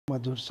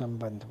मधुर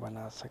संबंध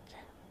बना सके।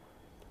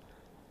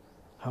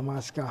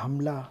 हमास का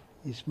हमला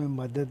इसमें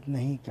मदद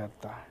नहीं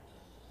करता है।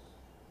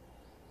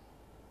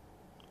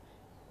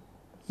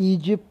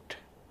 इजिप्ट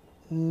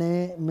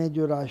में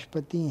जो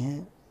राष्ट्रपति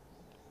हैं,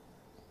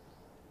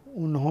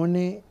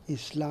 उन्होंने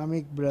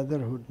इस्लामिक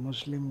ब्रदरहुड,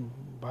 मुस्लिम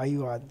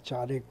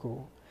भाईचारे को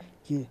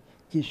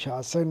की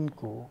शासन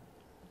को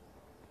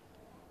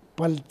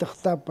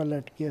तख्ता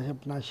पलट के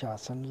अपना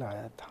शासन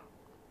लाया था।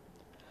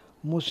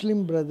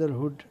 मुस्लिम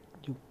ब्रदरहुड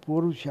जो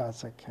पूर्व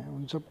शासक हैं,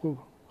 उन सबको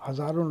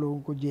हज़ारों लोगों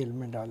को जेल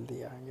में डाल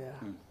दिया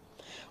गया।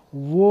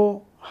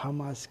 वो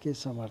हमास के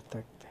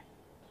समर्थक थे।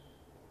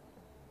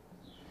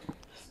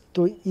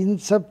 तो इन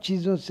सब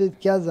चीज़ों से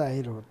क्या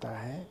जाहिर होता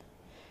है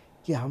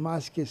कि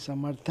हमास के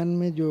समर्थन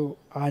में जो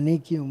आने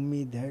की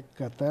उम्मीद है,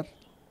 कतर,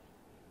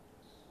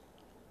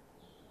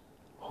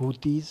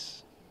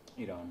 हुतीस,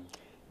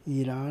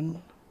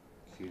 ईरान,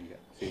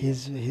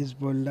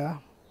 हिजबुल्लाह,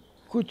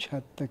 कुछ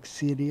हद तक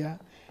सीरिया,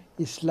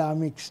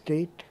 इस्लामिक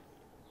स्टेट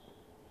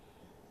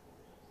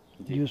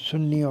जो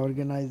सुन्नी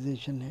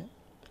ऑर्गेनाइजेशन है,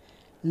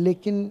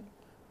 लेकिन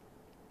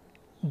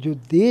जो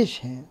देश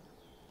हैं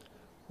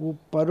वो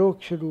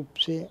परोक्ष रूप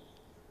से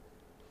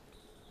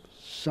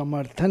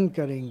समर्थन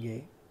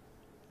करेंगे।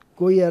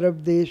 कोई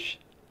अरब देश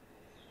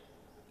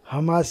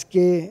हमास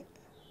के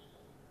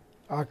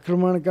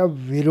आक्रमण का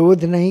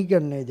विरोध नहीं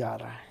करने जा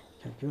रहा है,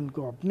 क्योंकि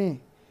उनको अपने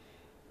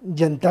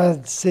जनता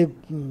से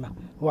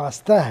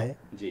वास्ता है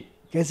जी।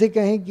 कैसे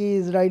कहें कि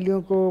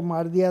इजरायलियों को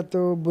मार दिया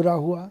तो बुरा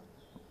हुआ?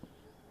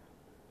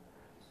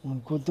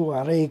 उनको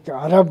तो एक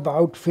अरब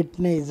आउटफिट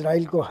ने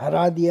इजराइल को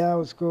हरा दिया,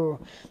 उसको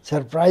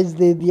सरप्राइज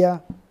दे दिया,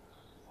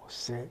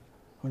 उससे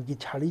उनकी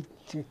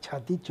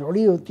छाती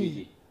चौड़ी होती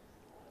जी।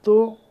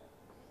 तो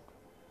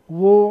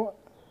वो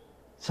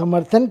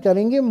समर्थन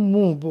करेंगे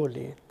मुंह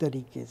बोले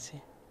तरीके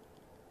से,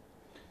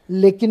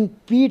 लेकिन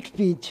पीठ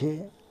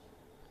पीछे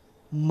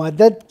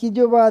मदद की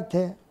जो बात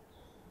है,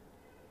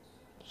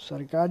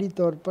 सरकारी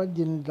तौर पर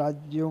जिन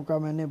राज्यों का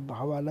मैंने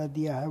हवाला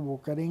दिया है वो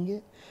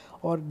करेंगे,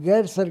 और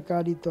गैर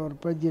सरकारी तौर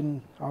पर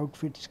जिन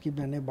आउटफिट्स की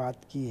मैंने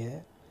बात की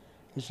है,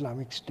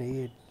 इस्लामिक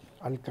स्टेट,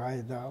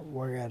 अल-कायदा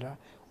वगैरह,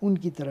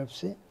 उनकी तरफ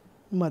से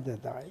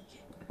मदद आएगी।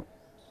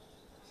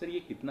 सर, ये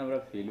कितना बड़ा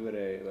फेलियर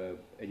है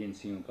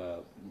एजेंसियों का,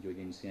 जो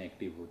एजेंसियां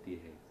एक्टिव होती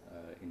है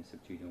इन सब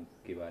चीज़ों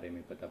के बारे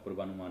में पता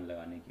पूर्वानुमान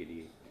लगाने के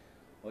लिए,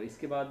 और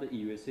इसके बाद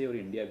यूएसए और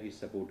इंडिया भी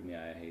सपोर्ट में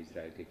आया है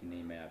इजराइल के कि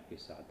नहीं मैं आपके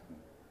साथ हूँ,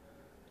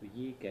 तो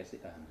ये कैसे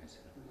अहम है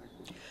सर?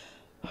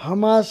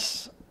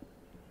 हमास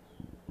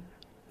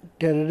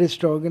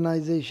टेररिस्ट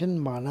ऑर्गेनाइजेशन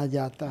माना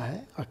जाता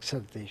है अक्सर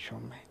देशों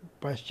में,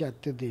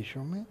 पाश्चात्य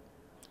देशों में,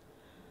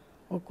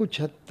 और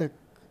कुछ हद तक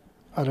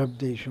अरब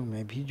देशों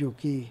में भी, जो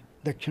कि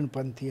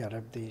दक्षिणपंथी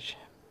अरब देश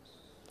हैं।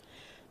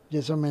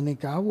 जैसा मैंने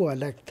कहा, वो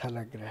अलग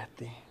थलग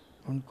रहते हैं,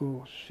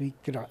 उनको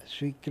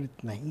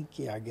स्वीकृत नहीं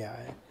किया गया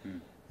है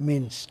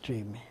मेन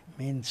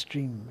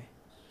स्ट्रीम में।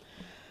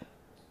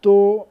 तो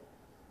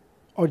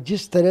और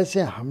जिस तरह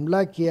से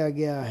हमला किया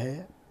गया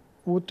है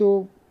वो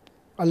तो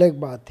अलग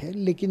बात है,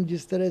 लेकिन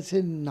जिस तरह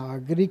से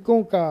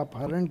नागरिकों का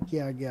अपहरण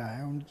किया गया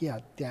है, उनकी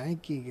हत्याएं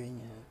की गई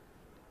हैं,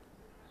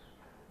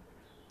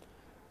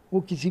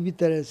 वो किसी भी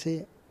तरह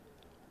से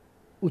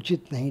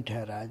उचित नहीं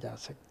ठहराया जा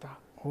सकता,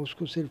 और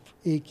उसको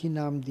सिर्फ एक ही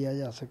नाम दिया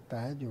जा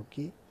सकता है जो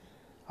कि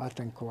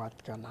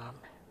आतंकवाद का नाम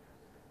है।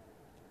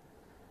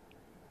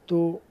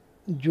 तो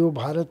जो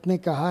भारत ने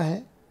कहा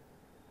है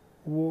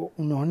वो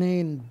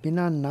उन्होंने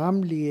बिना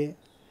नाम लिए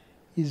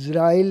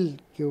इजराइल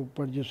के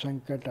ऊपर जो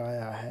संकट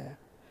आया है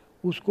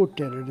उसको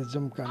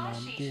टेररिज्म का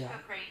नाम दिया।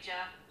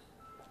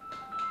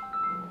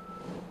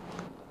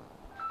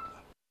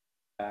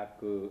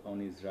 Attack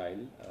on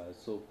Israel.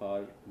 So far,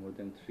 more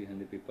than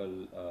 300 people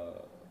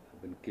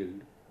have been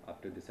killed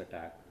after this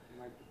attack,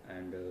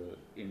 and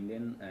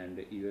Indian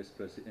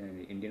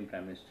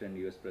Prime Minister and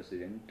US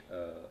President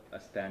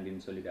stand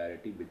in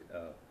solidarity with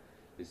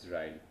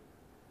Israel.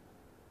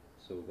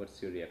 So,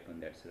 what's your reaction on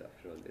that, sir,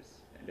 after all this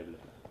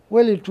development?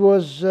 Well, it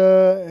was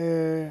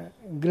a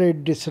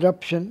great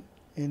disruption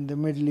in the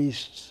Middle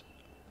East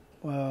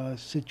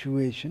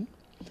situation,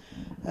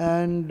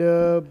 and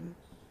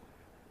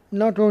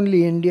not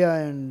only India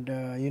and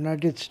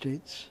United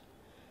States,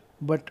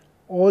 but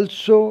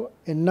also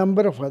a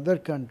number of other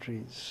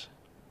countries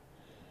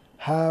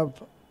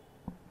have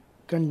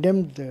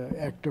condemned the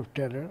act of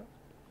terror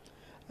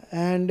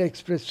and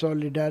expressed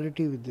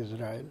solidarity with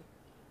Israel.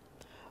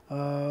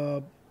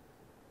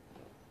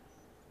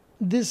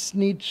 This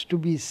needs to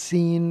be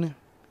seen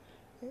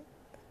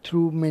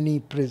through many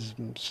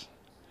prisms.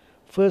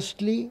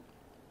 Firstly,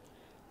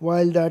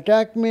 while the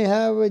attack may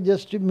have a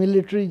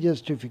military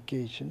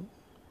justification,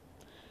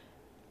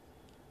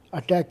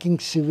 attacking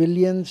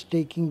civilians,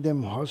 taking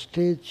them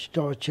hostage,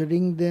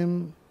 torturing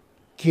them,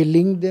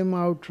 killing them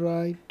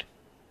outright,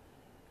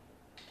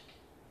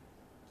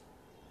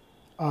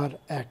 are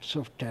acts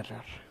of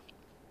terror,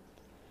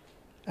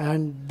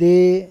 and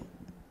they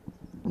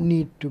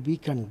need to be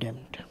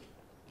condemned,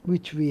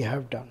 which we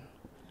have done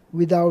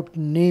without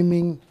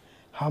naming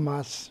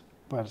Hamas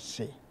per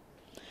se.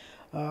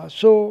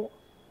 So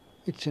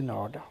it's in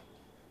order.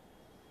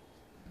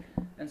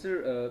 And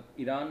sir,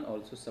 Iran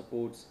also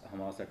supports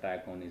Hamas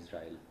attack on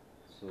Israel.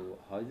 So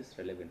how is this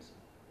relevant, sir?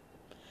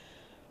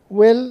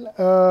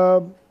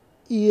 Well,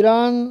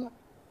 Iran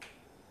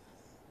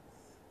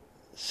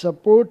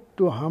support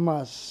to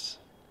Hamas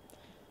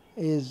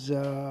is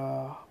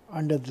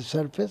under the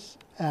surface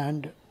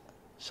and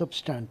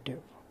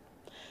substantive.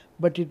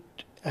 But it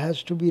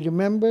has to be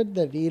remembered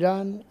that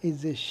Iran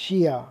is a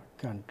Shia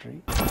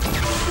country.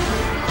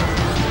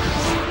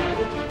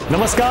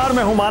 नमस्कार,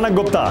 मैं हूं मानक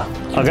गुप्ता।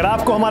 अगर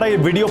आपको हमारा ये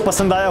video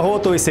पसंद आया हो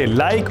तो इसे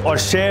लाइक और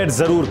शेयर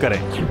जरूर करें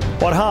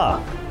और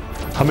हाँ,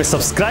 हमें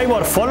सब्सक्राइब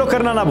और फॉलो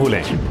करना ना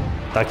भूलें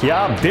ताकि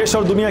आप देश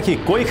और दुनिया की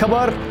कोई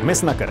खबर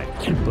मिस ना करें।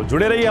 तो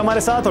जुड़े रहिए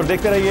हमारे साथ और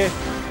देखते रहिए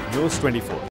News24।